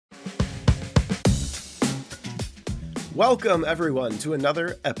Welcome, everyone, to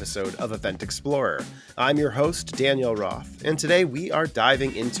another episode of Event Explorer. I'm your host, Daniel Roth, and today we are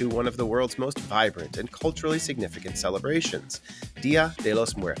diving into one of the world's most vibrant and culturally significant celebrations, Dia de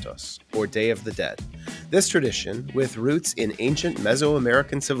los Muertos, or Day of the Dead. This tradition, with roots in ancient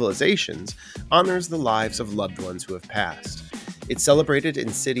Mesoamerican civilizations, honors the lives of loved ones who have passed. It's celebrated in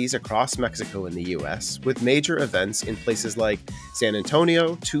cities across Mexico and the U.S., with major events in places like San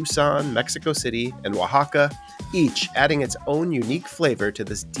Antonio, Tucson, Mexico City, and Oaxaca, each adding its own unique flavor to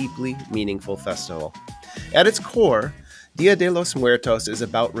this deeply meaningful festival. At its core, Dia de los Muertos is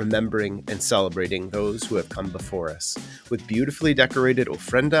about remembering and celebrating those who have come before us, with beautifully decorated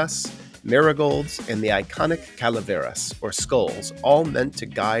ofrendas, marigolds, and the iconic calaveras, or skulls, all meant to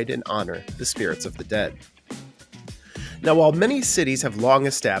guide and honor the spirits of the dead. Now, while many cities have long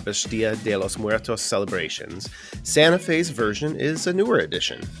established Dia de los Muertos celebrations, Santa Fe's version is a newer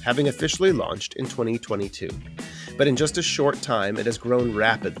addition, having officially launched in 2022. But in just a short time, it has grown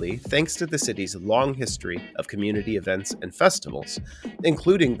rapidly thanks to the city's long history of community events and festivals,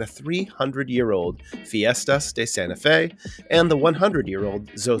 including the 300-year-old Fiestas de Santa Fe and the 100-year-old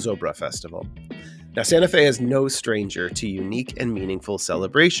Zozobra Festival. Now, Santa Fe is no stranger to unique and meaningful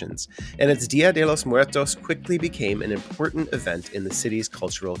celebrations, and its Dia de los Muertos quickly became an important event in the city's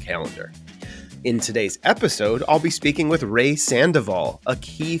cultural calendar. In today's episode, I'll be speaking with Ray Sandoval, a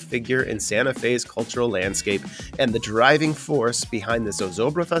key figure in Santa Fe's cultural landscape and the driving force behind the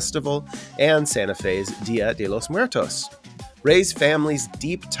Zozobra Festival and Santa Fe's Dia de los Muertos. Ray's family's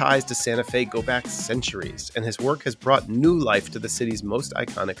deep ties to Santa Fe go back centuries, and his work has brought new life to the city's most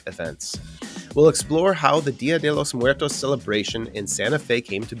iconic events. We'll explore how the Dia de los Muertos celebration in Santa Fe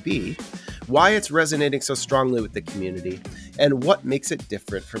came to be, why it's resonating so strongly with the community, and what makes it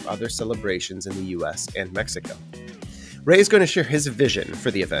different from other celebrations in the US and Mexico. Ray is going to share his vision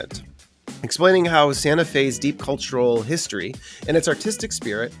for the event, explaining how Santa Fe's deep cultural history and its artistic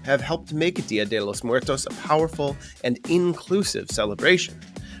spirit have helped make Dia de los Muertos a powerful and inclusive celebration.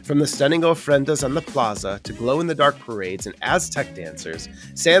 From the stunning ofrendas on the plaza to glow-in-the-dark parades and Aztec dancers,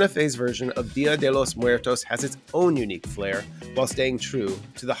 Santa Fe's version of Dia de los Muertos has its own unique flair while staying true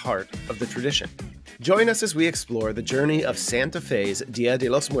to the heart of the tradition. Join us as we explore the journey of Santa Fe's Dia de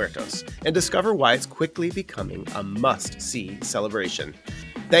los Muertos and discover why it's quickly becoming a must-see celebration.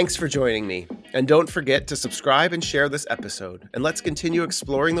 Thanks for joining me, and don't forget to subscribe and share this episode, and let's continue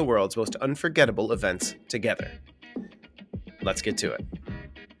exploring the world's most unforgettable events together. Let's get to it.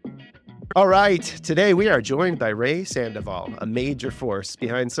 All right, today we are joined by Ray Sandoval, a major force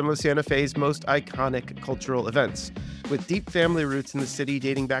behind some of Santa Fe's most iconic cultural events. With deep family roots in the city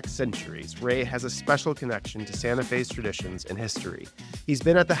dating back centuries, Ray has a special connection to Santa Fe's traditions and history. He's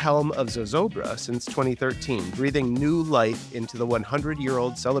been at the helm of Zozobra since 2013, breathing new life into the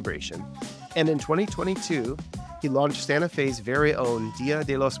 100-year-old celebration. And in 2022, he launched Santa Fe's very own Dia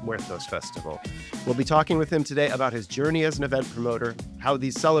de los Muertos Festival. We'll be talking with him today about his journey as an event promoter, how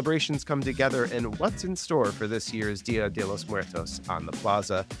these celebrations come together, and what's in store for this year's Dia de los Muertos on the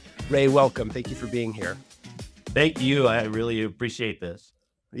plaza. Ray, welcome. Thank you for being here. Thank you. I really appreciate this.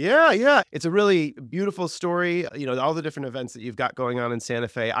 Yeah. It's a really beautiful story. You know, all the different events that you've got going on in Santa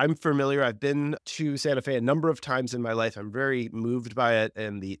Fe. I'm familiar. I've been to Santa Fe a number of times in my life. I'm very moved by it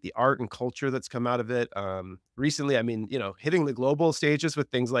and the art and culture that's come out of it. Recently, hitting the global stages with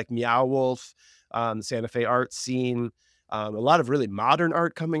things like Meow Wolf, the Santa Fe art scene, a lot of really modern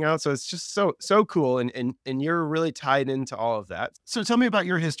art coming out. So it's just so cool. And you're really tied into all of that. So tell me about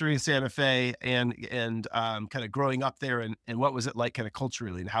your history in Santa Fe and kind of growing up there and what was it like kind of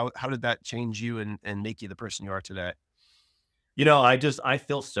culturally and how did that change you and make you the person you are today? I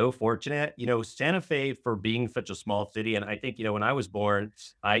feel so fortunate, Santa Fe for being such a small city. And I think, when I was born,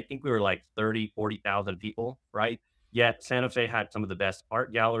 I think we were like 40,000 people, right? Yet Santa Fe had some of the best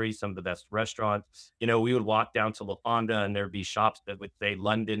art galleries, some of the best restaurants. We would walk down to La Fonda and there'd be shops that would say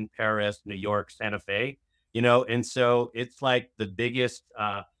London, Paris, New York, Santa Fe, and so it's like the biggest,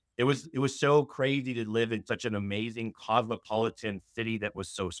 it was so crazy to live in such an amazing cosmopolitan city that was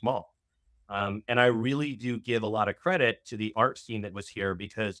so small. And I really do give a lot of credit to the art scene that was here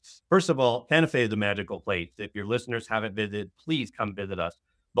because, first of all, Santa Fe is a magical place. If your listeners haven't visited, please come visit us.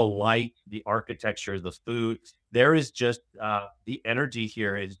 The light, the architecture, the food, there is just the energy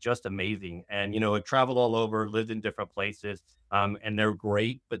here is just amazing. And, I've traveled all over, lived in different places, and they're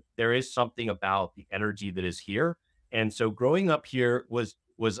great. But there is something about the energy that is here. And so growing up here was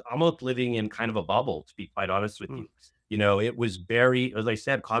almost living in kind of a bubble, to be quite honest with you. It was very, as I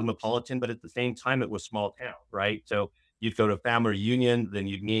said, cosmopolitan, but at the same time, it was small town, right? So you'd go to a family reunion, then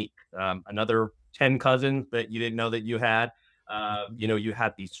you'd meet another 10 cousins that you didn't know that you had. You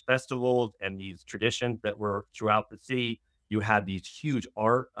had these festivals and these traditions that were throughout the city. You had these huge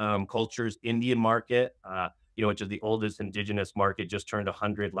art cultures, Indian market, which is the oldest indigenous market, just turned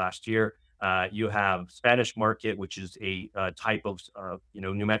 100 last year. You have Spanish market, which is a type of,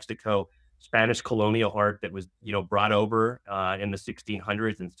 New Mexico Spanish colonial art that was, brought over in the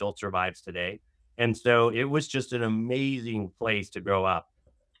 1600s and still survives today. And so it was just an amazing place to grow up.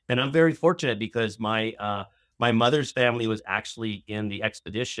 And I'm very fortunate because my mother's family was actually in the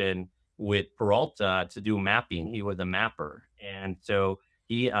expedition with Peralta to do mapping. He was a mapper, and so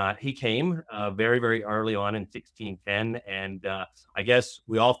he came very very early on in 1610, and I guess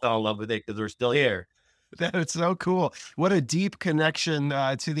we all fell in love with it because we're still here. That's so cool. What a deep connection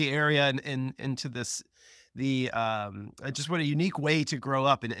to the area and to this just what a unique way to grow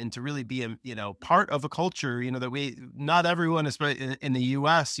up and to really be a part of a culture that we not everyone especially in the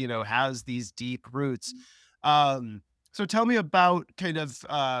US has these deep roots. So tell me about kind of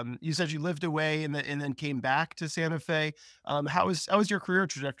you said you lived away and then came back to Santa Fe. How was your career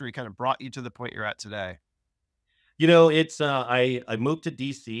trajectory kind of brought you to the point you're at today? It's I moved to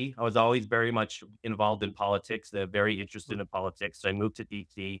DC. I was always very much involved in politics, very interested in politics. So I moved to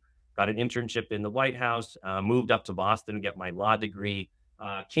DC, got an internship in the White House, moved up to Boston to get my law degree,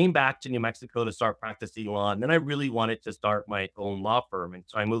 came back to New Mexico to start practicing law, and then I really wanted to start my own law firm, and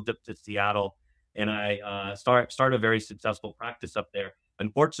so I moved up to Seattle, and I started a very successful practice up there.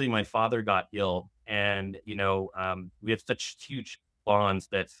 Unfortunately, my father got ill, and we have such huge bonds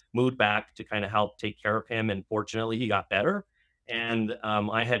that moved back to kind of help take care of him. And fortunately, he got better. And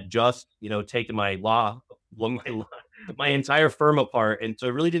I had just, taken my law, my entire firm apart, and so I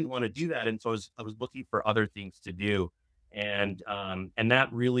really didn't want to do that. And so I was looking for other things to do, and that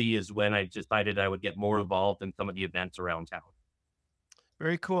really is when I decided I would get more involved in some of the events around town.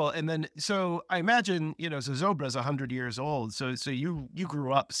 Very cool. And then, so I imagine, Zozobra is 100 years old. So you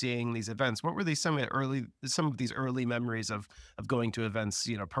grew up seeing these events. What were these some of these early memories of going to events,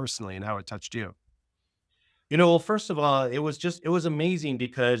 personally, and how it touched you? Well, first of all, it was amazing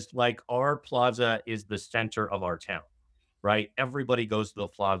because like our plaza is the center of our town, right? Everybody goes to the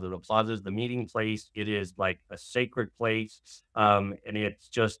plaza. The plaza is the meeting place. It is like a sacred place. And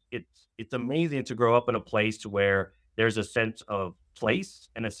it's amazing to grow up in a place to where there's a sense of place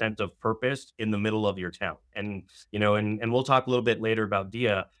and a sense of purpose in the middle of your town. And we'll talk a little bit later about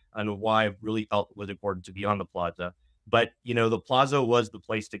Dia and why I really felt it was important to be on the plaza. But the plaza was the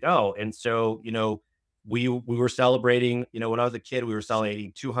place to go. And so, we were celebrating, when I was a kid, we were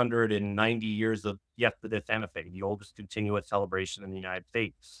celebrating 290 years of Yes to the Santa Fe, the oldest continuous celebration in the United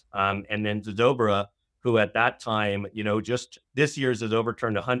States. And then Zozobra, who at that time, just this year Zozobra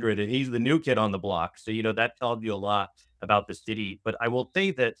turned 100 and he's the new kid on the block. So, that tells you a lot about the city. But I will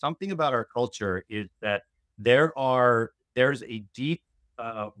say that something about our culture is that there's a deep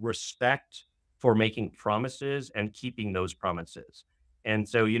respect for making promises and keeping those promises. And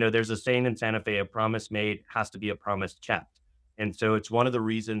so, there's a saying in Santa Fe, a promise made has to be a promise kept. And so it's one of the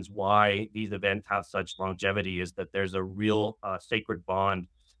reasons why these events have such longevity is that there's a real sacred bond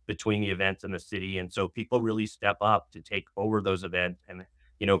between the events and the city. And so people really step up to take over those events and,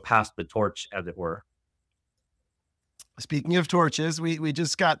 pass the torch, as it were. Speaking of torches, we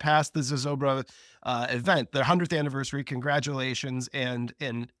just got past the Zozobra event, the 100th anniversary. Congratulations, and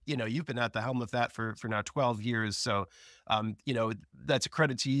you've been at the helm of that for now 12 years. So, that's a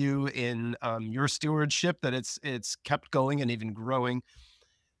credit to you in your stewardship that it's kept going and even growing.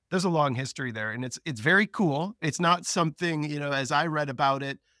 There's a long history there, and it's very cool. It's not something as I read about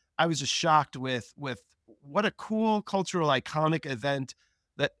it, I was just shocked with what a cool cultural iconic event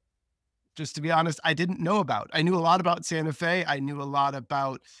that just to be honest, I didn't know about. I knew a lot about Santa Fe. I knew a lot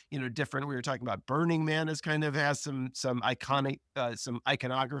about, different we were talking about Burning Man as kind of has some iconic some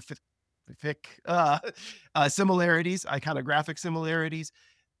iconographic similarities, iconographic similarities,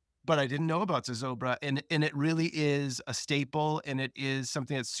 but I didn't know about Zozobra, and it really is a staple, and it is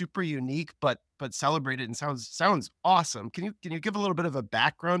something that's super unique, but celebrated and sounds awesome. Can you give a little bit of a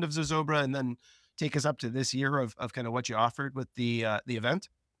background of Zozobra and then take us up to this year of kind of what you offered with the event?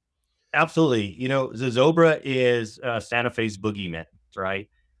 Absolutely. Zozobra is Santa Fe's boogeyman, right?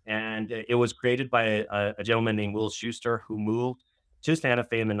 And it was created by a gentleman named Will Schuster who moved to Santa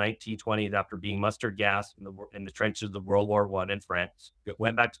Fe in the 1920s after being mustard gas in the trenches of World War One in France.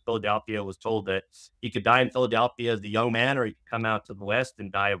 Went back to Philadelphia, was told that he could die in Philadelphia as a young man, or he could come out to the West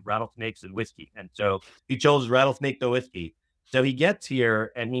and die of rattlesnakes and whiskey. And so he chose rattlesnake to whiskey. So he gets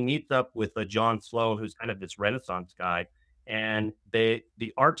here and he meets up with John Sloan, who's kind of this Renaissance guy, and the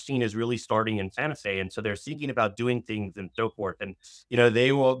art scene is really starting in Santa Fe, and so they're thinking about doing things and so forth. And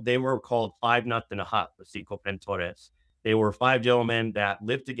they were called Five Nuts in a Hut, the Cinco Pintores. They were five gentlemen that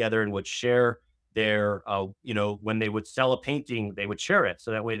lived together and would share their, when they would sell a painting, they would share it.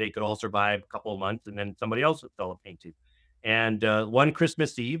 So that way they could all survive a couple of months and then somebody else would sell a painting. And one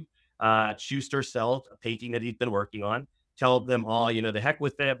Christmas Eve, Schuster sells a painting that he's been working on, tell them all, the heck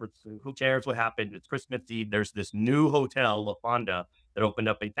with it. Who cares what happened? It's Christmas Eve. There's this new hotel, La Fonda, that opened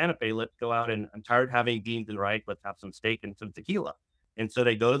up in Santa Fe. Let's go out and I'm tired of having beans and rice. Let's have some steak and some tequila. And so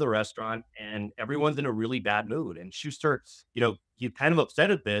they go to the restaurant and everyone's in a really bad mood. And Schuster, he's kind of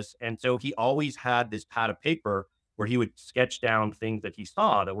upset at this. And so he always had this pad of paper where he would sketch down things that he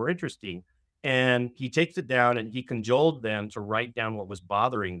saw that were interesting. And he takes it down and he cajoled them to write down what was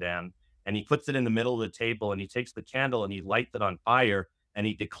bothering them. And he puts it in the middle of the table and he takes the candle and he lights it on fire and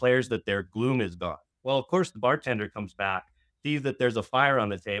he declares that their gloom is gone. Well, of course, the bartender comes back, sees that there's a fire on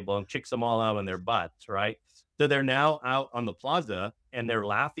the table and kicks them all out on their butts, right? So they're now out on the plaza and they're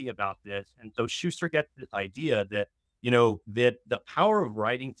laughing about this. And so Schuster gets this idea that, that the power of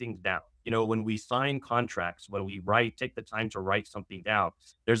writing things down, when we sign contracts, when we take the time to write something down,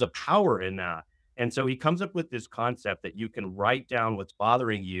 there's a power in that. And so he comes up with this concept that you can write down what's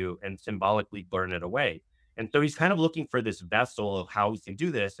bothering you and symbolically burn it away. And so he's kind of looking for this vessel of how he can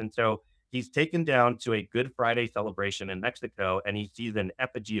do this. And so he's taken down to a Good Friday celebration in Mexico and he sees an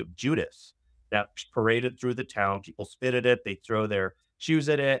effigy of Judas that paraded through the town. People spit at it, they throw their shoes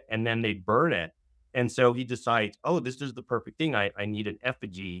at it, and then they burn it. And so he decides, oh, this is the perfect thing. I need an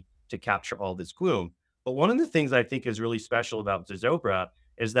effigy to capture all this gloom. But one of the things I think is really special about Zozobra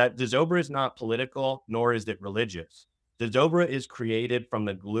is that Zozobra is not political, nor is it religious. Zozobra is created from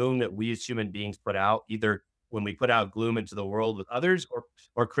the gloom that we as human beings put out, either when we put out gloom into the world with others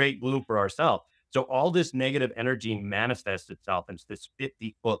or create gloom for ourselves. So all this negative energy manifests itself into this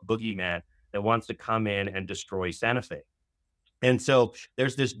 50-foot boogeyman that wants to come in and destroy Santa Fe. And so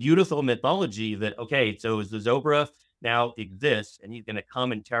there's this beautiful mythology that, okay, so Zozobra now exists and he's going to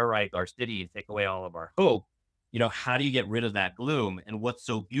come and terrorize our city and take away all of our hope. How do you get rid of that gloom? And what's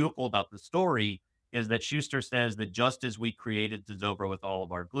so beautiful about the story is that Schuster says that just as we created Zozobra with all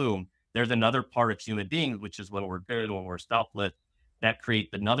of our gloom, there's another part of human beings, which is when we're good, when we're selfless, that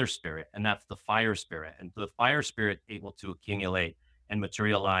creates another spirit, and that's the fire spirit. And so the fire spirit is able to accumulate and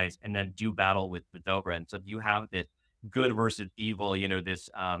materialize and then do battle with Zozobra. And so you have this good versus evil,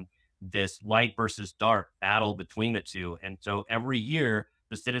 this light versus dark battle between the two. And so every year,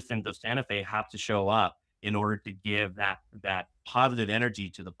 the citizens of Santa Fe have to show up in order to give that positive energy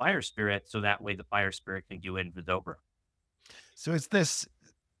to the fire spirit, so that way the fire spirit can go in Zozobra. So it's this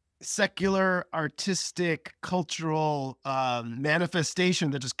secular, artistic, cultural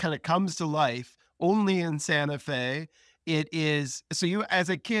manifestation that just kind of comes to life only in Santa Fe. It is so you as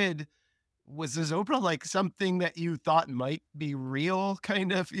a kid, was Zozobra like something that you thought might be real?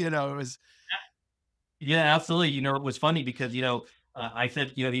 Kind of, it was Yeah, absolutely. It was funny because, I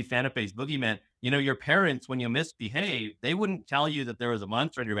said, these Santa Fe's boogeyman, your parents, when you misbehave, they wouldn't tell you that there was a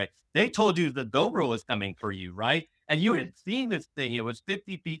monster in your bed. They told you that Dobra was coming for you, right? And you had seen this thing. It was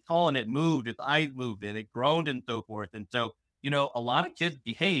 50 feet tall and it moved, its eyes moved and it groaned and so forth. And so, a lot of kids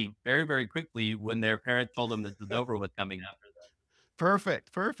behave very, very quickly when their parents told them that the Dobra was coming after them.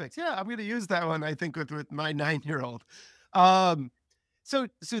 perfect, perfect. Yeah, I'm gonna use that one, I think, with my 9-year-old. Um, so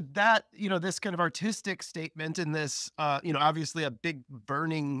that, this kind of artistic statement and this, obviously a big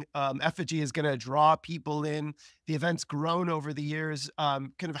burning, effigy is gonna draw people in. The event's grown over the years.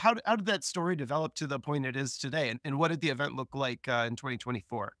 Kind of how did that story develop to the point it is today? And what did the event look like, in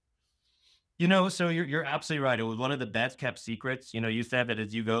 2024? So you're absolutely right. It was one of the best kept secrets. You said that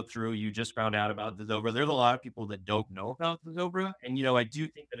as you go through, you just found out about the Zobra. There's a lot of people that don't know about the Zobra, and I do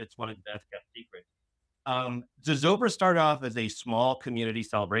think that it's one of the best kept secrets. Zozobra started off as a small community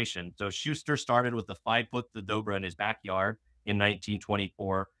celebration. So Schuster started with a 5-foot Zozobra in his backyard in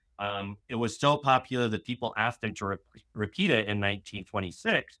 1924. It was so popular that people asked him to repeat it in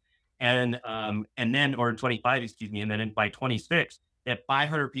 1926, and then or in 25, excuse me, and then by 26, they had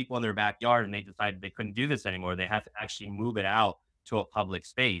 500 people in their backyard, and they decided they couldn't do this anymore. They had to actually move it out to a public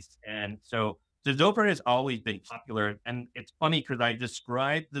space, and so the Zobra has always been popular. And it's funny because I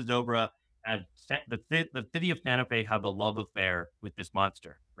described the Zobra as the city of Santa Fe have a love affair with this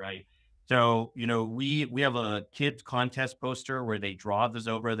monster, right? So, we have a kids contest poster where they draw the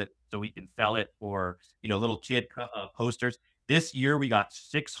Zobra that so we can sell it for, little kid posters. This year we got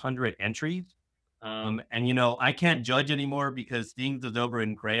 600 entries. And I can't judge anymore because seeing the Zobra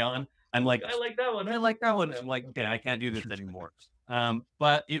in crayon, I'm like, I like that one. I like that one. I'm like, okay, I can't do this anymore.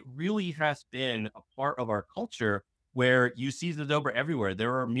 But it really has been a part of our culture where you see Zozobra everywhere.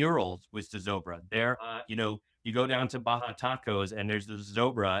 There are murals with Zozobra. There, You go down to Baja Tacos and there's the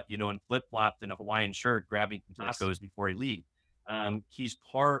Zobra, in flip flops and a Hawaiian shirt, grabbing some Nice. tacos before he leaves. He's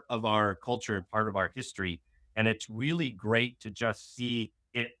part of our culture, part of our history, and it's really great to just see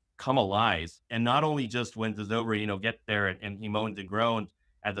it come alive. And not only just when the Zobra, gets there and he moans and groans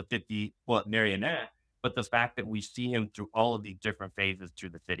as a 50-foot marionette, but the fact that we see him through all of these different phases through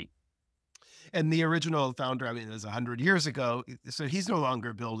the city. And the original founder, I mean, it was 100 years ago, so he's no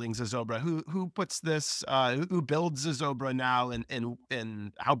longer building Zozobra. Who puts this? Who builds Zozobra now,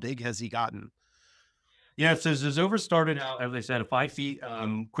 and how big has he gotten? Yeah, so Zozobra started out, as I said, 5 feet,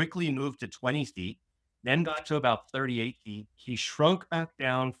 quickly moved to 20 feet, then got to about 38 feet. He shrunk back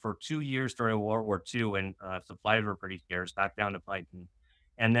down for 2 years during World War II when supplies were pretty scarce, back down to 5 feet.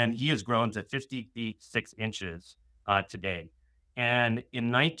 And then he has grown to 50 feet, 6 inches today. And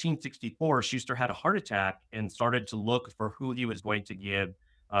in 1964, Schuster had a heart attack and started to look for who he was going to give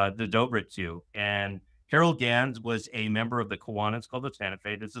the Dobro to. And Carol Gans was a member of the Kiwanis Club of Santa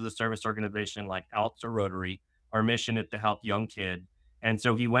Fe. This is a service organization like ALPS or Rotary. Our mission is to help young kids. And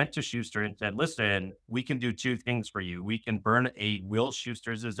so he went to Schuster and said, listen, we can do two things for you. We can burn a Will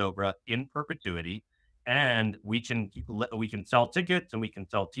Schuster Zozobra in perpetuity, and we can sell tickets and we can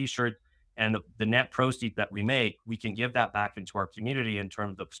sell T-shirts. And the net proceeds that we make, we can give that back into our community in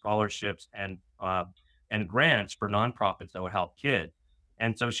terms of scholarships and grants for nonprofits that would help kids.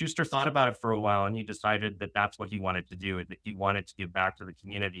 And so Schuster thought about it for a while, and he decided that that's what he wanted to do, that he wanted to give back to the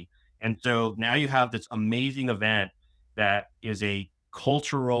community. And so now you have this amazing event that is a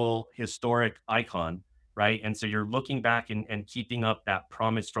cultural, historic icon, right? And so you're looking back and keeping up that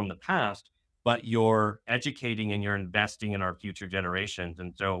promise from the past, but you're educating and you're investing in our future generations.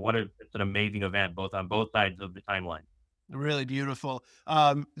 And so it's an amazing event, both on both sides of the timeline. Really beautiful.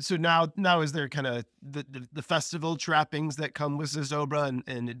 So now is there kind of the festival trappings that come with Zozobra,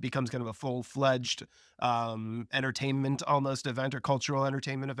 and it becomes kind of a full-fledged entertainment almost event or cultural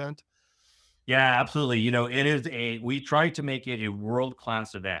entertainment event? Yeah, absolutely. We try to make it a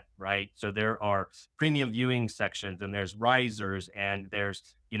world-class event, right? So there are premium viewing sections and there's risers and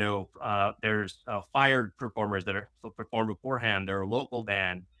there's fire performers that are perform beforehand. There are local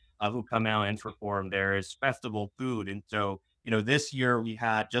band who come out and perform. There is festival food. And so, this year we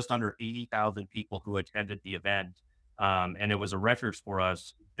had just under 80,000 people who attended the event. And it was a record for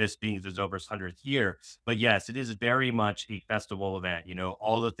us, this being Zozobra's 100th year. But yes, it is very much a festival event.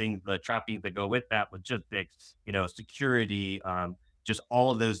 All the things, the trappings that go with that, logistics, security, just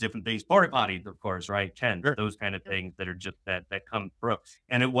all of those different things, porta potties, of course, right? Tents, Sure. those kind of things that are just that come through.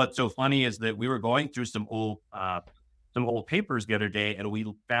 And what's so funny is that we were going through some old papers the other day, and we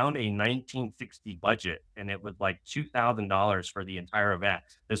found a 1960 budget, and it was like $2,000 for the entire event.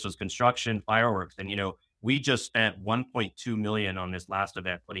 This was construction, fireworks, and we just spent 1.2 million on this last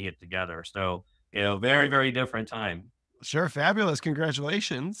event putting it together. So, very, very different time. Sure, fabulous.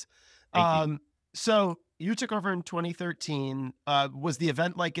 Congratulations. Thank you. Um, so you took over in 2013. Was the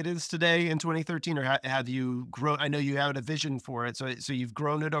event like it is today in 2013, or have you grown? I know you had a vision for it, so you've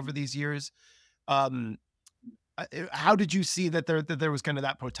grown it over these years. Um, how did you see that there was kind of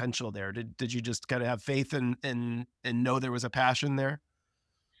that potential there? Did you just kind of have faith and know there was a passion there?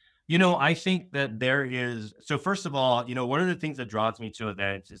 I think that there is. So, first of all, one of the things that draws me to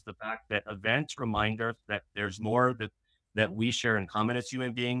events is the fact that events remind us that there's more that we share in common as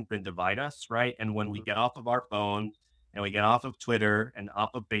human beings than divide us, right? And when we get off of our phones and we get off of Twitter and off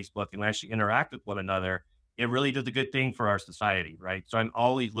of Facebook and we actually interact with one another, it really does a good thing for our society, right? So, I'm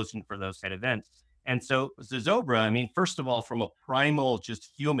always looking for those kind of events. And so, Zozobra, I mean, first of all, from a primal, just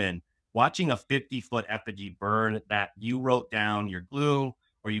human, watching a 50-foot effigy burn that you wrote down your glue,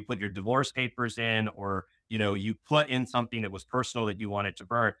 or you put your divorce papers in, or you put in something that was personal that you wanted to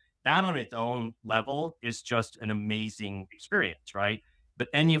burn, that on its own level is just an amazing experience, right? But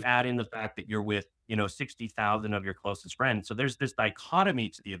then you add in the fact that you're with 60,000 of your closest friends. So there's this dichotomy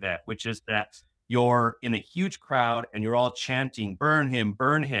to the event, which is that you're in a huge crowd and you're all chanting burn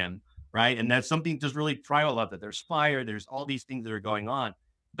him, right? And that's something just really primal about that. There's fire, there's all these things that are going on.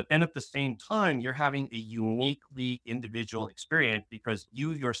 But then at the same time, you're having a uniquely individual experience because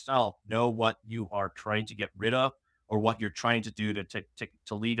you yourself know what you are trying to get rid of or what you're trying to do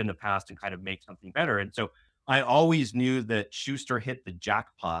to lead in the past and kind of make something better. And so I always knew that Schuster hit the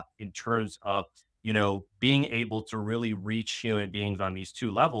jackpot in terms of, being able to really reach human beings on these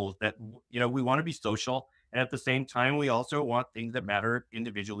two levels that, we want to be social. And at the same time, we also want things that matter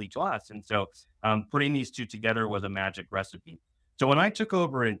individually to us. And so putting these two together was a magic recipe. So when I took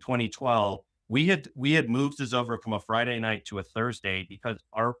over in 2012, we had moved this over from a Friday night to a Thursday because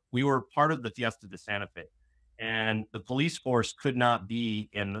we were part of the Fiesta de Santa Fe, and the police force could not be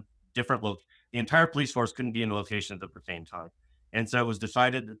in different the entire police force couldn't be in locations at the same time. And so it was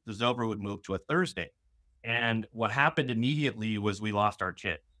decided that the Zobra would move to a Thursday. And what happened immediately was we lost our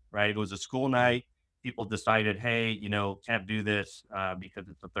kids, right? It was a school Mm. night. People decided, hey, can't do this because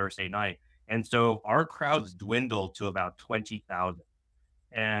it's a Thursday night. And so our crowds dwindled to about 20,000.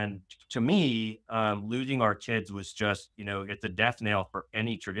 And to me, losing our kids was just, it's a death nail for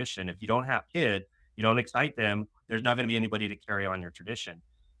any tradition. If you don't have kids, you don't excite them, there's not going to be anybody to carry on your tradition.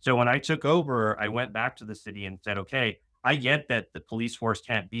 So when I took over, I went back to the city and said, okay, I get that the police force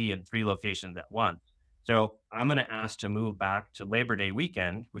can't be in three locations at once. So I'm going to ask to move back to Labor Day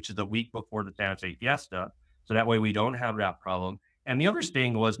weekend, which is the week before the San Jose Fiesta. So that way we don't have that problem. And the other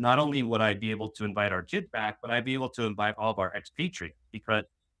thing was not only would I be able to invite our kids back, but I'd be able to invite all of our expatriates because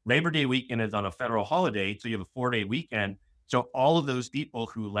Labor Day weekend is on a federal holiday. So you have a 4-day weekend. So all of those people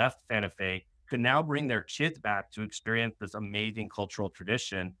who left Santa Fe could now bring their kids back to experience this amazing cultural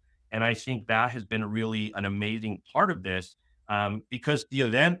tradition. And I think that has been really an amazing part of this because the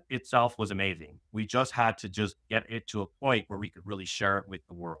event itself was amazing. We just had to just get it to a point where we could really share it with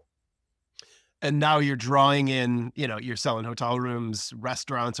the world. And now you're drawing in, you're selling hotel rooms,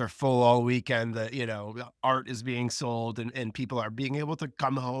 restaurants are full all weekend, art is being sold and people are being able to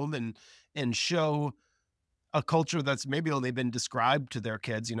come home and show a culture that's maybe only been described to their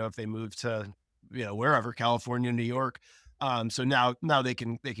kids, if they move to, wherever, California, New York. So now they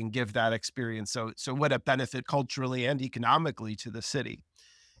can give that experience. So what a benefit culturally and economically to the city.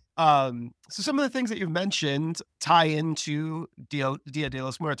 So some of the things that you've mentioned tie into Dia de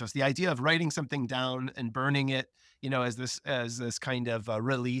los Muertos, the idea of writing something down and burning it, as this kind of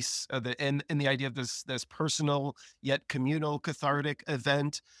release of and the idea of this personal yet communal cathartic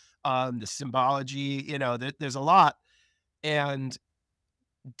event, the symbology, there's a lot. And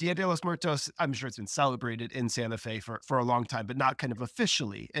Dia de los Muertos, I'm sure it's been celebrated in Santa Fe for a long time, but not kind of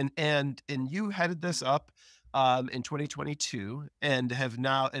officially. And you headed this up in 2022 and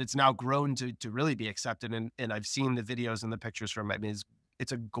it's now grown to really be accepted. And I've seen the videos and the pictures from it. I mean,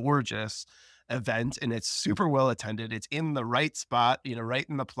 it's a gorgeous event and it's super well attended. It's in the right spot, right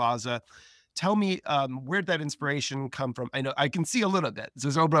in the plaza. Tell me, where'd that inspiration come from? I know I can see a little bit.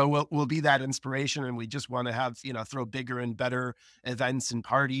 Zozobra will be that inspiration, and we just want to have, throw bigger and better events and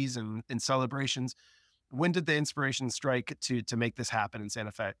parties and celebrations. When did the inspiration strike to make this happen in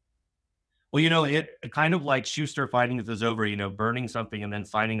Santa Fe? Well, it kind of like Schuster finding the Zozobra, burning something and then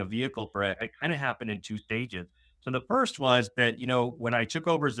finding a vehicle for it. It kind of happened in two stages. So the first was that, when I took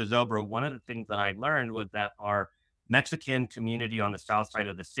over Zozobra, one of the things that I learned was that our Mexican community on the south side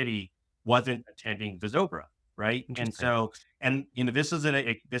of the city wasn't attending Zozobra, right? And Interesting. so, and this is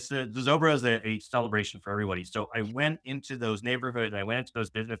Zozobra is a celebration for everybody. So I went into those neighborhoods, I went into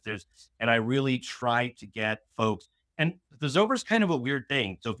those businesses, and I really tried to get folks. And the Zozobra is kind of a weird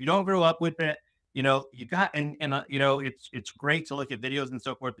thing. So if you don't grow up with it, you got it's great to look at videos and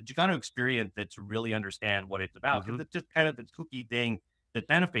so forth, but you got to experience it to really understand what it's about because Hmm. it's just kind of this kooky thing that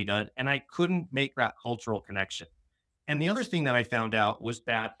Santa Fe does, and I couldn't make that cultural connection. And the other thing that I found out was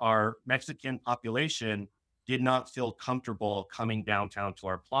that our Mexican population did not feel comfortable coming downtown to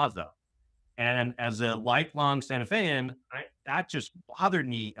our plaza. And as a lifelong Santa Fean, that just bothered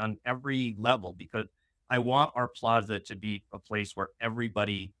me on every level because I want our plaza to be a place where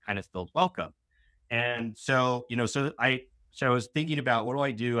everybody kind of feels welcome. And so, so I was thinking about what do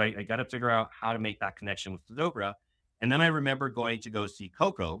I do? I got to figure out how to make that connection with the Zobra. And then I remember going to go see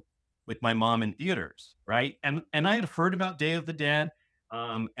Coco with my mom in theaters, right? And I had heard about Day of the Dead,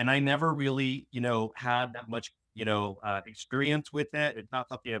 and I never really, had that much, experience with it. It's not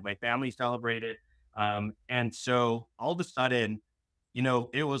something that my family celebrated. And so all of a sudden,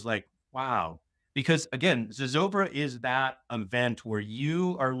 it was like, wow. Because again, Zozobra is that event where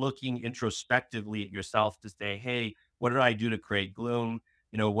you are looking introspectively at yourself to say, hey, what did I do to create gloom?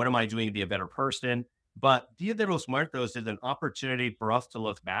 What am I doing to be a better person? But Dia de los Muertos is an opportunity for us to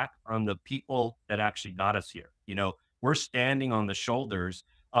look back on the people that actually got us here. We're standing on the shoulders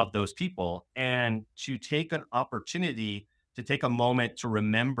of those people and to take an opportunity to take a moment to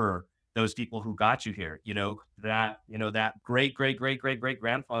remember those people who got you here, that great, great, great, great, great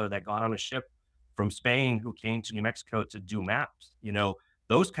grandfather that got on a ship from Spain who came to New Mexico to do maps,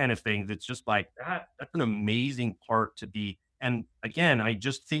 those kind of things. It's just like that's an amazing part to be. And again, I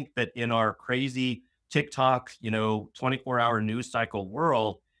just think that in our crazy TikTok, 24-hour news cycle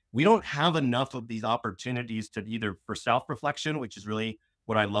world, we don't have enough of these opportunities to either for self-reflection, which is really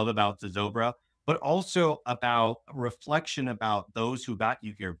what I love about the Zobra, but also about reflection about those who got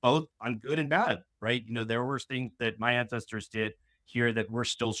you here, both on good and bad, right? There were things that my ancestors did here that we're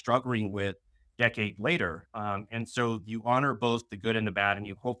still struggling with. decade later. And so you honor both the good and the bad, and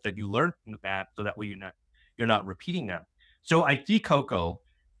you hope that you learn from the bad so that way you're not repeating them. So I see Coco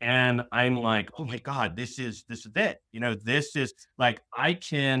and I'm like, oh my God, this is it. This is like I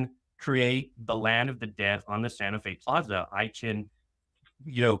can create the land of the dead on the Santa Fe Plaza. I can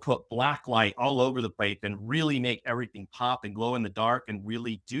put black light all over the place and really make everything pop and glow in the dark and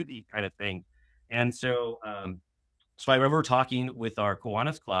really do these kind of things. And so I remember talking with our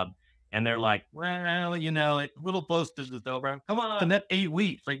Kiwanis club, and they're like, "Well, it's a little close to Zozobra. Come on, that's 8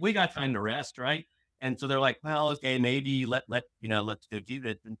 weeks. Like we got time to rest, right?" And so they're like, "Well, okay, maybe let's go do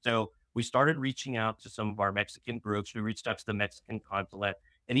this." And so we started reaching out to some of our Mexican groups. We reached out to the Mexican consulate,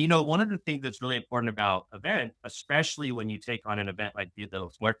 and one of the things that's really important about event, especially when you take on an event like Dia de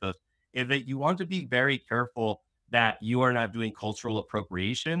los Muertos, is that you want to be very careful that you are not doing cultural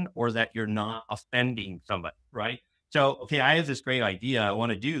appropriation or that you're not offending somebody, right? So, okay, I have this great idea. I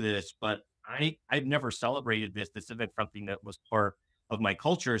want to do this, but I've never celebrated this. This isn't something that was part of my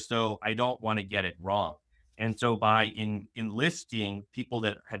culture, so I don't want to get it wrong. And so, by enlisting people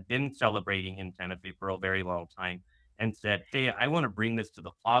that had been celebrating in Santa Fe for a very long time, and said, "Hey, I want to bring this to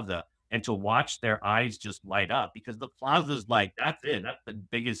the plaza," and to watch their eyes just light up because the plaza is like that's it. That's the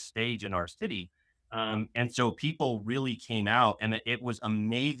biggest stage in our city. And so people really came out, and it was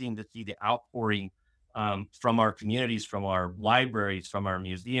amazing to see the outpouring from our communities, from our libraries, from our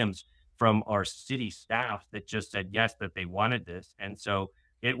museums, from our city staff that just said yes, that they wanted this. And so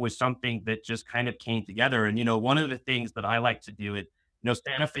it was something that just kind of came together. And, one of the things that I like to do is,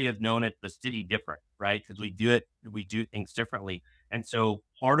 Santa Fe is known as the city different, right? Because we do things differently. And so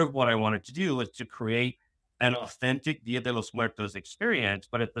part of what I wanted to do was to create an authentic Dia de los Muertos experience,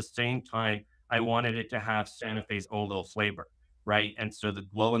 but at the same time, I wanted it to have Santa Fe's own little flavor, right? And so the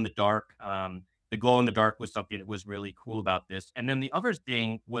glow in the dark was something that was really cool about this. And then the other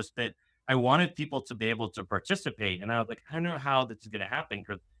thing was that I wanted people to be able to participate. And I was like, I don't know how this is going to happen.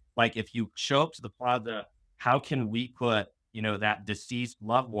 Cause like, if you show up to the plaza, how can we put, that deceased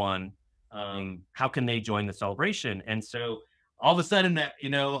loved one, how can they join the celebration? And so all of a sudden that,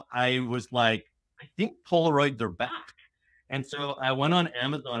 I was like, I think Polaroids are back. And so I went on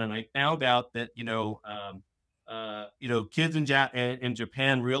Amazon and I found out that, kids in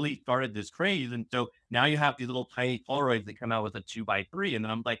Japan really started this craze. And so now you have these little tiny Polaroids that come out with a 2x3. And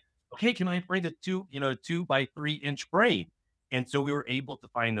I'm like, okay, can I bring a 2x3 inch frame? And so we were able to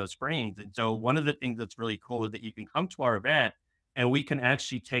find those frames. And so one of the things that's really cool is that you can come to our event and we can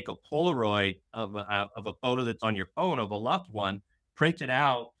actually take a Polaroid of a photo that's on your phone of a loved one, print it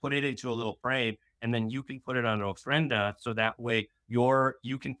out, put it into a little frame, and then you can put it on an ofrenda. So that way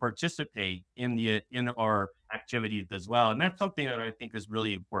you can participate in our activities as well. And that's something that I think is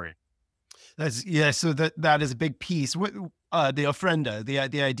really important. That's yeah. So that is a big piece. What the ofrenda,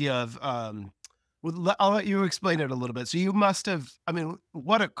 the idea of I'll let you explain it a little bit. So you must have. I mean,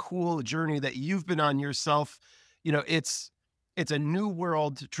 what a cool journey that you've been on yourself. It's a new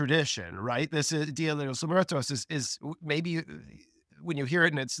world tradition, right? This is Dia de los Muertos is maybe when you hear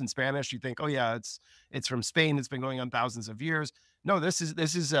it and it's in Spanish, you think, oh yeah, it's from Spain. It's been going on thousands of years. No, this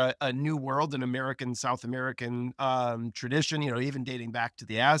is a new world, an American, South American tradition. Even dating back to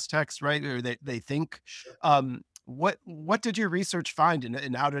the Aztecs, right? Or they think. What did your research find,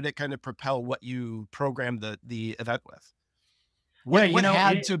 and how did it kind of propel what you programmed the event with? Yeah,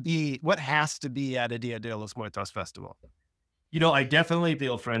 What has to be at a Dia de los Muertos festival? I definitely the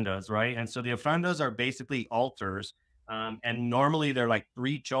ofrendas, right? And so the ofrendas are basically altars, and normally they're like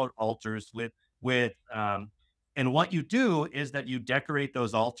three-choked altars and what you do is that you decorate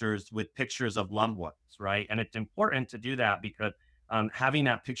those altars with pictures of loved ones, right? And it's important to do that because having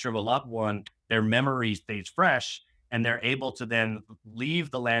that picture of a loved one, their memory stays fresh, and they're able to then leave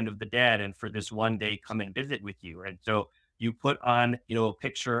the land of the dead and for this one day come and visit with you. And so you put on, a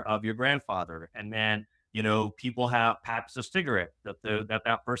picture of your grandfather, and then people have packs of cigarettes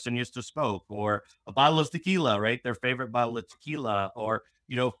that person used to smoke, or a bottle of tequila, right? Their favorite bottle of tequila, or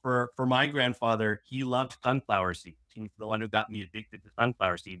for my grandfather, he loved sunflower seeds. He's the one who got me addicted to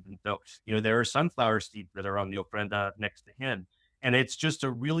sunflower seeds, and so there are sunflower seeds that are on the ofrenda next to him, and it's just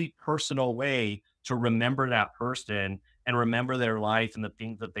a really personal way to remember that person and remember their life and the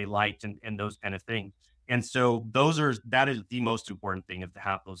things that they liked and those kind of things. And so that is the most important thing, is to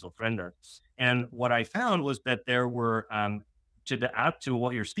have those ofrendas. And what I found was that there were, add to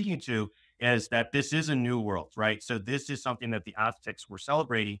what you're speaking to, is that this is a new world, right? So this is something that the Aztecs were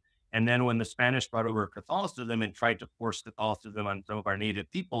celebrating. And then when the Spanish brought over Catholicism and tried to force Catholicism on some of our native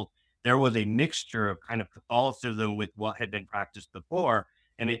people, there was a mixture of kind of Catholicism with what had been practiced before.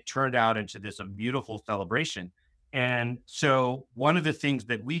 And it turned out into this beautiful celebration. And so one of the things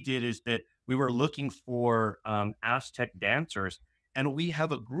that we did is that we were looking for Aztec dancers, and we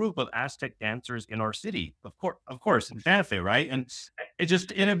have a group of Aztec dancers in our city, of course, in Santa Fe, right? And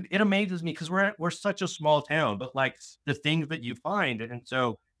it amazes me because we're such a small town, but like the things that you find, and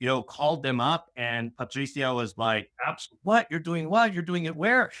so called them up, and Patricia was like, "What you're doing? What you're doing it?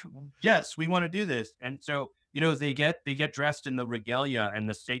 Where? Yes, we want to do this." And so they get dressed in the regalia and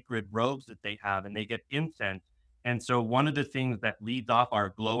the sacred robes that they have, and they get incense. And so one of the things that leads off our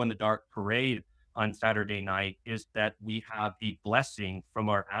glow in the dark parade on Saturday night is that we have the blessing from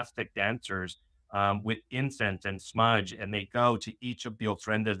our Aztec dancers with incense and smudge, and they go to each of the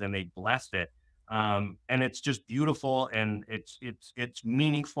ofrendas and they bless it. And it's just beautiful, and it's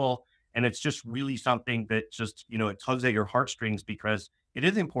meaningful, and it's just really something that just it tugs at your heartstrings because it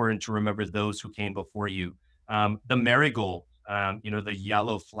is important to remember those who came before you. The marigold, the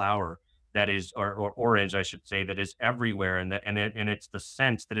yellow flower that is, or orange, I should say, that is everywhere, and it's the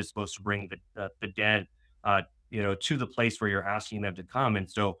scent that is supposed to bring the dead, to the place where you're asking them to come. And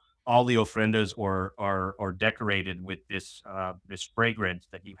so all the ofrendas are decorated with this fragrance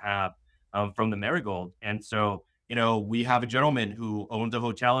that you have from the marigold. And so we have a gentleman who owns a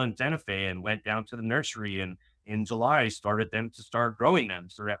hotel in Santa Fe and went down to the nursery and in July started them to start growing them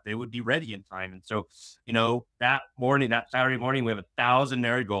so that they would be ready in time. And so, that morning, that Saturday morning, we have 1,000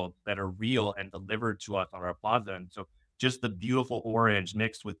 marigolds that are real and delivered to us on our plaza. And so just the beautiful orange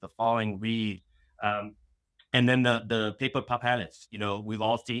mixed with the falling leaves. And then the paper papeles, we've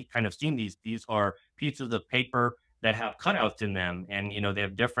all kind of seen these. These are pieces of paper that have cutouts in them, and they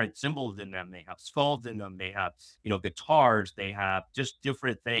have different symbols in them. They have skulls in them. They have guitars. They have just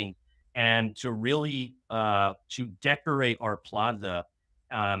different things. And to really to decorate our plaza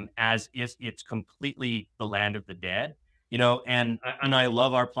as if it's completely the land of the dead, and I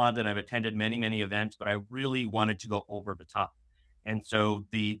love our plaza, and I've attended many events, but I really wanted to go over the top. And so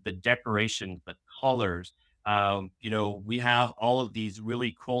the decoration, the colors, we have all of these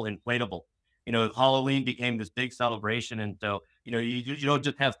really cool inflatable. Halloween became this big celebration, and so you don't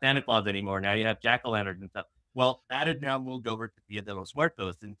just have Santa Claus anymore. Now you have jack o' lanterns and stuff. Well, that is now moved over to Dia de los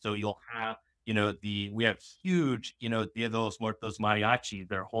Muertos, and so you'll have we have huge Dia de los Muertos mariachis.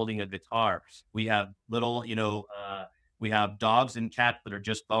 They're holding a guitar. We have little we have dogs and cats that are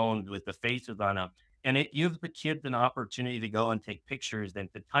just bones with the faces on them. And it gives the kids an opportunity to go and take pictures and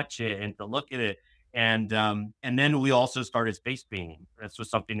to touch it and to look at it. And then we also started face painting. This was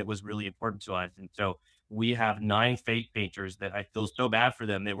something that was really important to us. And so we have 9 face painters that I feel so bad for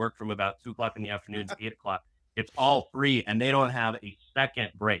them. They work from about 2 o'clock in the afternoon to 8 o'clock. It's all free, and they don't have a second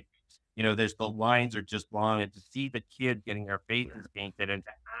break. There's the lines are just long, and to see the kids getting their faces painted and to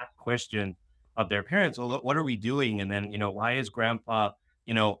ask questions of their parents, well, what are we doing? And then, why is grandpa,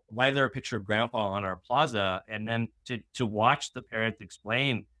 why is there a picture of grandpa on our plaza? And then to watch the parents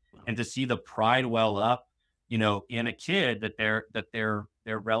explain and to see the pride well up, in a kid that their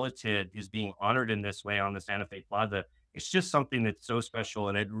relative is being honored in this way on the Santa Fe Plaza. It's just something that's so special,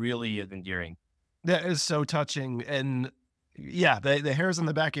 and it really is endearing. That is so touching. And yeah, the hairs on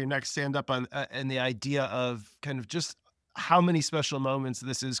the back of your neck stand up on, and the idea of kind of just how many special moments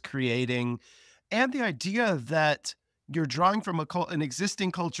this is creating, and the idea that you're drawing from an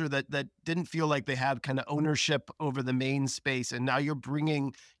existing culture that didn't feel like they had kind of ownership over the main space, and now you're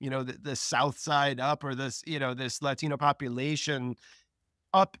bringing the South Side up, or this Latino population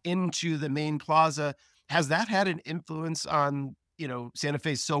up into the main plaza. Has that had an influence on, Santa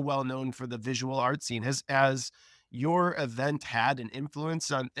Fe's so well known for the visual art scene? Has your event had an influence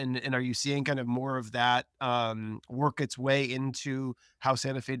on, and are you seeing kind of more of that work its way into how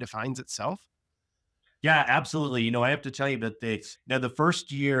Santa Fe defines itself? Yeah, absolutely. I have to tell you that the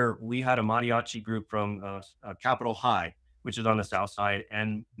first year we had a mariachi group from Capitol High, which is on the south side,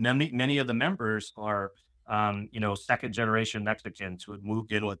 and many of the members are second generation Mexicans who had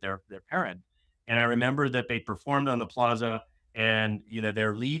moved in with their parents. And I remember that they performed on the plaza, and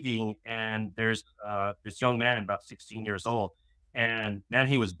they're leaving, and there's this young man about 16 years old, and man,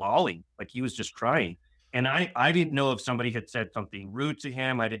 he was bawling, like he was just crying. And I didn't know if somebody had said something rude to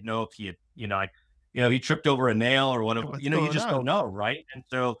him. I didn't know if he had, he tripped over a nail or whatever. What's You going just don't on? know, right? And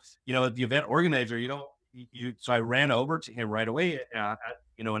so, the event organizer, so I ran over to him right away, and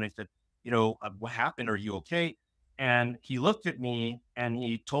I said, what happened? Are you okay? And he looked at me and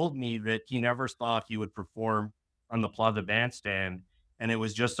he told me that he never thought he would perform on the Plaza Bandstand. And it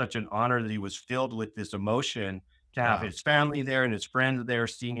was just such an honor that he was filled with this emotion to have Wow. his family there and his friends there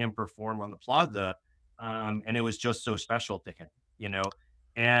seeing him perform on the Plaza. And it was just so special to him, you know.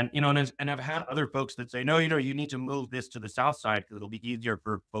 And I've had other folks that say, no, you need to move this to the south side because it'll be easier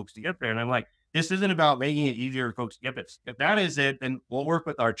for folks to get there. And I'm like, This isn't about making it easier for folks to get it. If that is it, then we'll work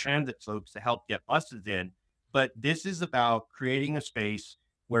with our transit folks to help get buses in. But this is about creating a space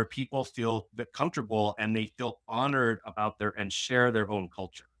where people feel comfortable and they feel honored about their and share their own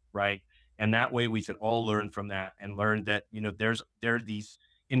culture, right? And that way we can all learn from that and learn that, there are these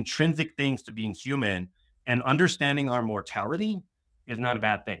intrinsic things to being human, and understanding our mortality is not a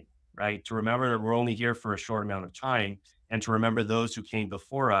bad thing, right? To remember that we're only here for a short amount of time, and to remember those who came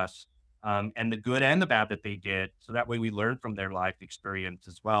before us, and the good and the bad that they did. So that way we learn from their life experience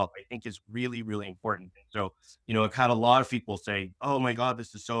as well, I think is really, really important. So, I've had a lot of people say, oh my God,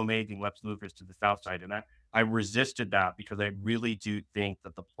 this is so amazing. Let's move this to the South Side. And I resisted that because I really do think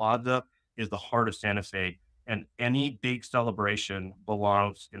that the plaza is the heart of Santa Fe, and any big celebration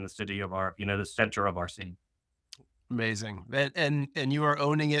belongs in the city of our, the center of our city. Amazing. And you are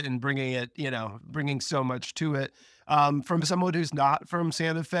owning it and bringing it, bringing so much to it. From someone who's not from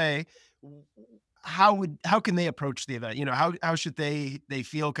Santa Fe, w- how can they approach the event? How should they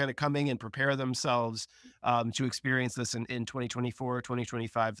feel kind of coming and prepare themselves to experience this in 2024,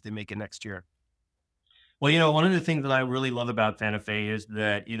 2025 if they make it next year? Well, one of the things that I really love about Santa Fe is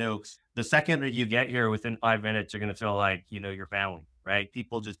that, the second that you get here, within 5 minutes, you're going to feel like, your family, right?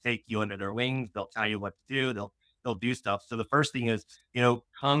 People just take you under their wings. They'll tell you what to do. They'll do stuff. So the first thing is,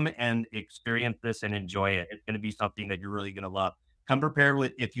 come and experience this and enjoy it. It's going to be something that you're really going to love. Come prepared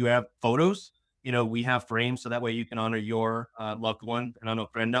with, if you have photos, we have frames so that way you can honor your loved one and an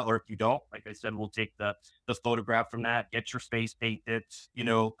ofrenda. Or if you don't, like I said, we'll take the photograph from that, get your space painted,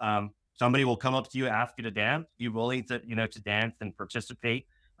 somebody will come up to you, ask you to dance. You're willing to, to dance and participate.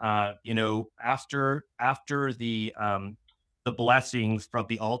 After the blessings from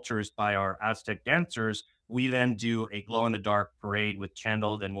the altars by our Aztec dancers, we then do a glow in the dark parade with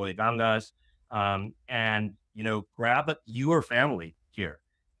candles and moegangas. And grab your family here.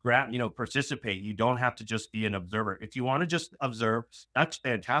 Grab, participate. You don't have to just be an observer. If you want to just observe, that's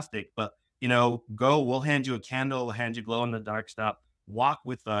fantastic. But go. We'll hand you a candle. We'll hand you glow in the dark stuff. Walk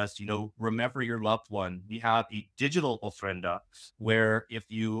with us, remember your loved one. We have a digital ofrenda where if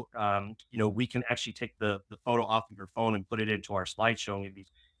we can actually take the photo off of your phone and put it into our slideshow. We have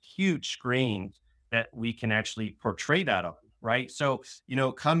these huge screens that we can actually portray that on, right? So,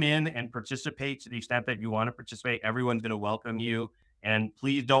 come in and participate to the extent that you want to participate. Everyone's going to welcome you. And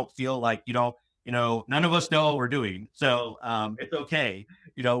please don't feel like, none of us know what we're doing. So it's okay.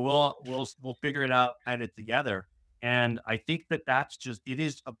 We'll figure it out kind of together. And I think that it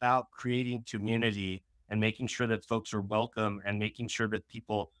is about creating community and making sure that folks are welcome and making sure that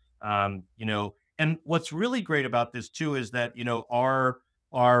people, and what's really great about this too is that,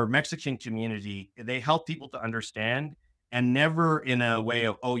 our Mexican community, they help people to understand, and never in a way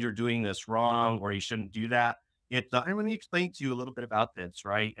of, oh, you're doing this wrong or you shouldn't do that. It's, and let me explain to you a little bit about this,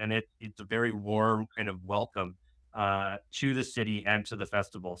 right? And it's a very warm kind of welcome to the city and to the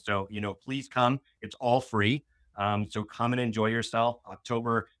festival. So, please come. It's all free. So come and enjoy yourself.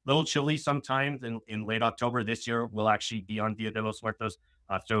 October, a little chilly sometimes in late October. This year, we'll actually be on Dia de los Muertos.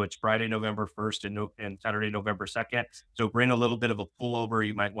 So it's Friday, November 1st and Saturday, November 2nd. So bring a little bit of a pullover.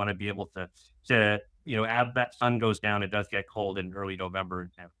 You might want to be able to, as that sun goes down, it does get cold in early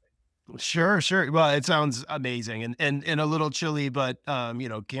November. Sure, sure. Well, it sounds amazing and a little chilly, but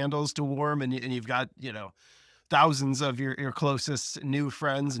candles to warm and you've got, thousands of your closest new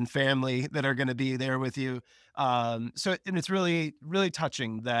friends and family that are going to be there with you. So, and it's really, really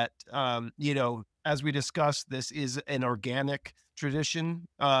touching that, as we discussed, this is an organic tradition,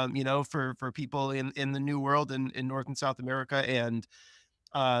 for people in the new world in North and South America. And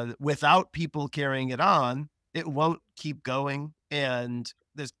without people carrying it on, it won't keep going. And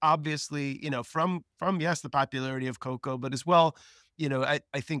there's obviously, from yes, the popularity of Coco, but as well, I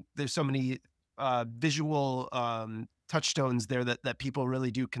think there's so many visual touchstones there that people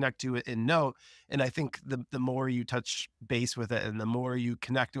really do connect to it and know. And I think the more you touch base with it and the more you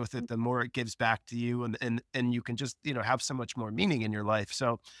connect with it, the more it gives back to you, and you can just have so much more meaning in your life.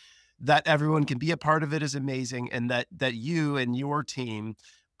 So that everyone can be a part of it is amazing, and that you and your team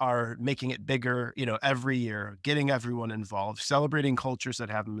are making it bigger, every year, getting everyone involved, celebrating cultures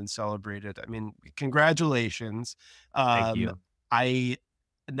that haven't been celebrated. I mean, congratulations. Thank Um, you. I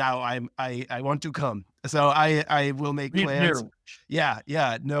now I want to come, so I will make Me plans. too. Yeah,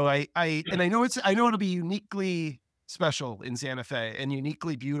 yeah. No, and I know it'll be uniquely special in Santa Fe and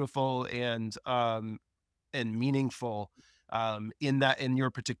uniquely beautiful and meaningful in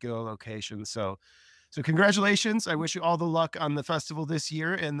your particular location. So congratulations. I wish you all the luck on the festival this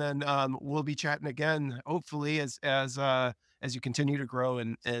year. And then we'll be chatting again, hopefully, as you continue to grow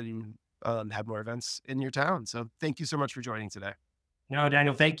and have more events in your town. So thank you so much for joining today. No,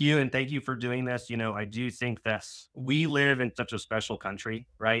 Daniel, thank you. And thank you for doing this. I do think that we live in such a special country,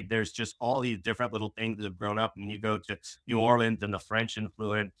 right? There's just all these different little things that have grown up. And you go to New Orleans and the French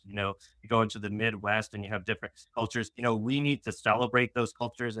influence, you go into the Midwest and you have different cultures. We need to celebrate those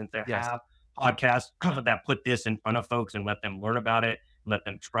cultures and to Yes. have podcasts that put this in front of folks and let them learn about it, let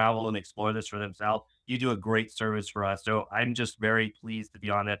them travel and explore this for themselves. You do a great service for us. So I'm just very pleased to be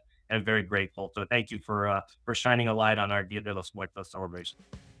on it and very grateful. So thank you for shining a light on our Dia de los Muertos celebration.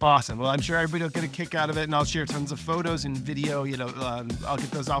 Awesome. Well, I'm sure everybody will get a kick out of it, and I'll share tons of photos and video. I'll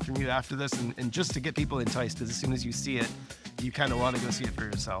get those off from you after this, and just to get people enticed, because as soon as you see it, you kind of want to go see it for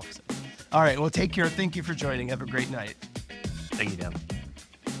yourself. So. All right. Well, take care. Thank you for joining. Have a great night. Thank you, Dan.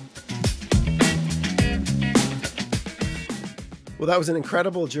 Well, that was an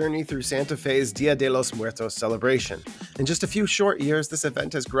incredible journey through Santa Fe's Dia de los Muertos celebration. In just a few short years, this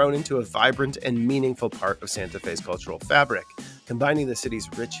event has grown into a vibrant and meaningful part of Santa Fe's cultural fabric, combining the city's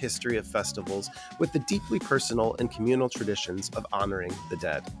rich history of festivals with the deeply personal and communal traditions of honoring the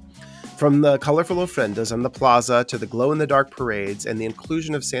dead. From the colorful ofrendas on the plaza to the glow-in-the-dark parades and the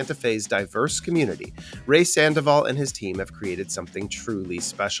inclusion of Santa Fe's diverse community, Ray Sandoval and his team have created something truly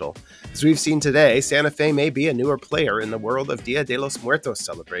special. As we've seen today, Santa Fe may be a newer player in the world of Dia de los Muertos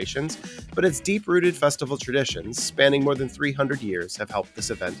celebrations, but its deep-rooted festival traditions, spanning more than 300 years, have helped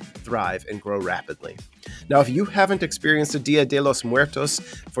this event thrive and grow rapidly. Now, if you haven't experienced a Dia de los Muertos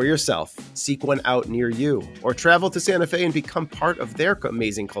for yourself, seek one out near you, or travel to Santa Fe and become part of their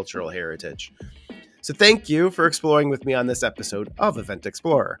amazing cultural heritage. So thank you for exploring with me on this episode of Event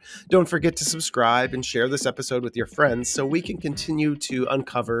Explorer. Don't forget to subscribe and share this episode with your friends so we can continue to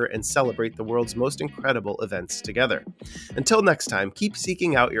uncover and celebrate the world's most incredible events together. Until next time, keep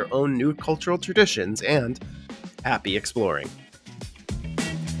seeking out your own new cultural traditions and happy exploring.